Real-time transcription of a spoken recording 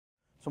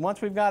So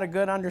once we've got a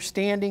good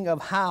understanding of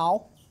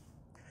how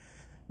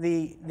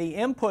the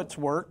inputs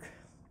work,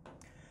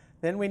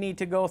 then we need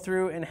to go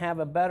through and have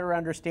a better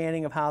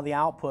understanding of how the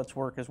outputs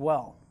work as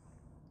well.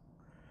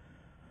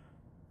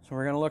 So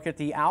we're going to look at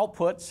the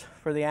outputs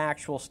for the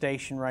actual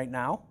station right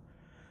now.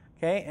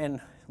 Okay, and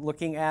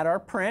looking at our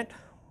print,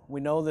 we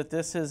know that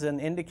this is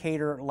an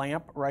indicator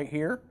lamp right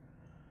here,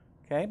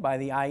 okay, by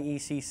the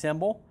IEC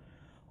symbol,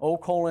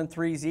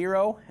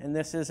 O:30, and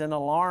this is an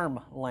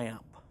alarm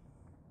lamp.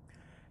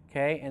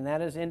 Okay, and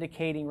that is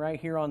indicating right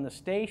here on the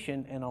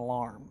station an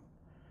alarm.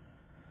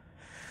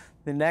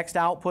 The next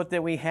output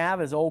that we have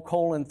is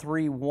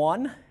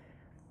O:31,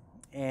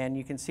 and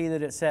you can see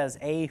that it says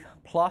A+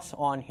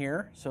 on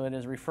here, so it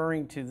is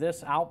referring to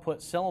this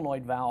output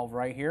solenoid valve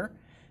right here.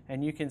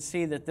 And you can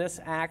see that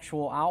this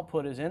actual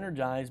output is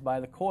energized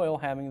by the coil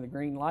having the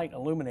green light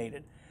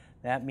illuminated.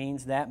 That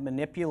means that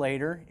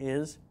manipulator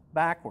is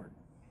backward.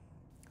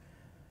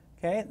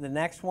 Okay, the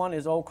next one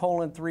is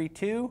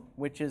O:32,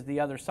 which is the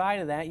other side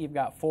of that. You've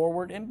got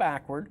forward and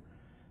backward.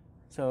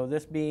 So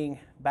this being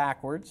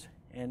backwards,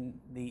 and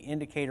the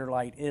indicator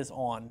light is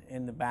on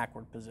in the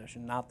backward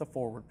position, not the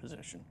forward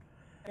position.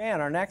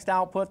 And our next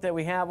output that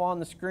we have on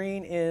the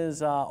screen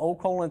is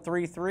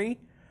O:33,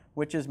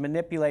 which is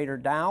manipulator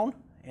down,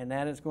 and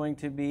that is going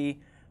to be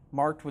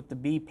marked with the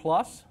B+.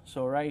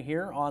 So right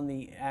here on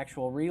the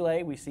actual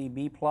relay we see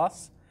B+.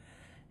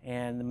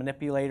 And the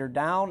manipulator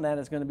down, that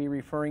is going to be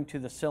referring to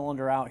the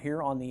cylinder out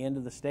here on the end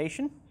of the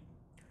station.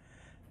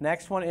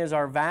 Next one is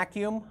our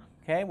vacuum.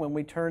 Okay, when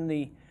we turn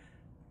the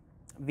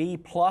V+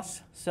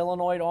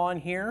 solenoid on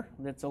here,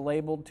 that's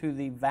labeled to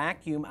the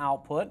vacuum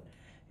output,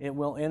 it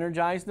will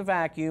energize the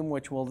vacuum,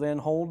 which will then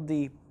hold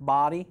the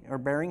body or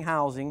bearing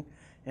housing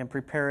and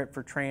prepare it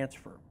for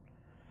transfer.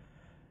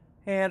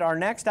 And our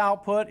next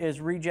output is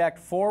reject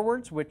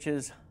forwards, which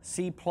is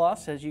C+,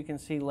 as you can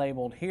see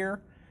labeled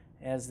here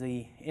as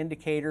the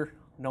indicator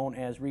known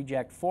as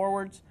reject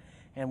forwards.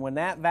 And when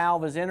that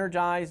valve is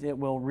energized, it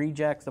will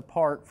reject the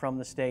part from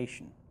the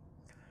station.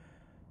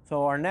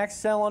 So our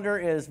next cylinder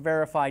is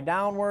verify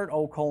downward,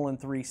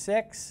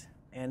 O:36,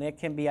 and it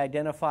can be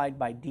identified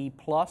by D+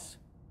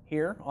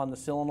 here on the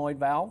solenoid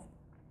valve.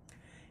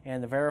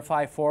 And the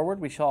verify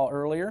forward we saw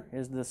earlier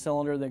is the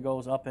cylinder that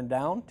goes up and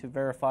down to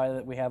verify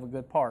that we have a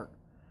good part.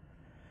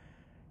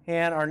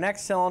 And our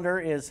next cylinder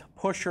is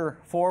pusher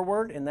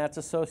forward, and that's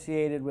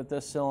associated with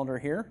this cylinder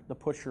here, the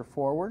pusher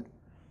forward.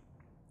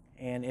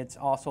 And it's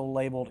also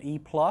labeled E+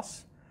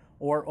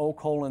 or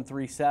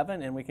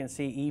O:37, and we can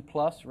see E+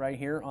 right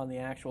here on the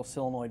actual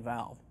solenoid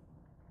valve.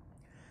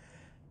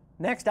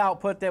 Next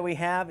output that we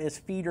have is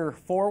feeder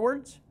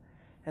forwards,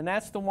 and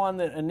that's the one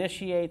that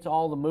initiates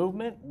all the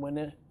movement when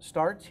it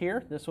starts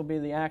here. This will be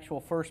the actual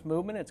first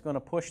movement. It's going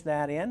to push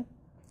that in.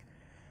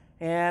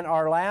 And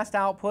our last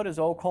output is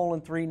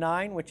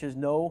O:39, which is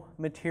no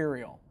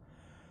material.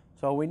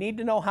 So we need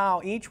to know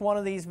how each one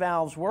of these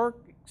valves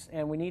works,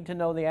 and we need to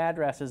know the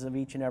addresses of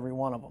each and every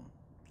one of them.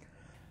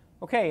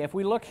 Okay, if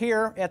we look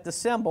here at the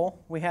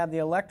symbol, we have the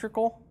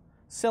electrical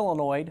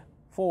solenoid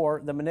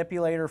for the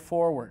manipulator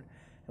forward.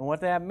 And what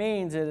that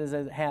means is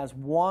it has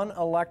one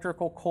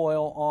electrical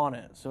coil on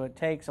it. So it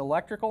takes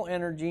electrical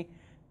energy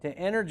to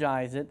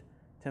energize it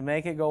to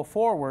make it go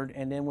forward,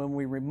 and then when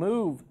we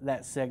remove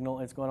that signal,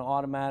 it's going to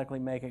automatically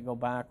make it go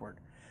backward.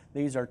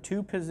 These are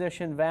two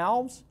position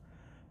valves,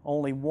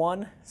 only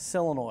one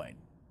solenoid.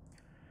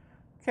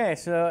 Okay,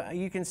 so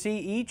you can see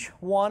each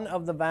one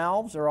of the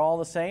valves are all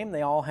the same.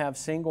 They all have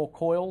single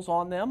coils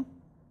on them.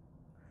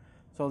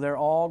 So they're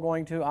all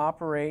going to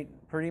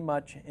operate pretty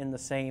much in the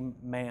same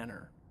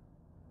manner.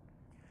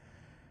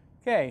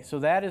 Okay, so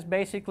that is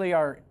basically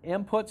our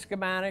input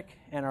schematic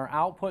and our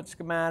output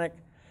schematic.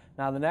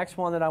 Now the next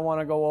one that I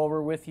want to go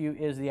over with you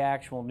is the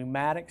actual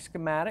pneumatic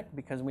schematic,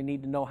 because we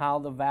need to know how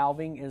the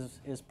valving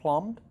is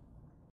plumbed.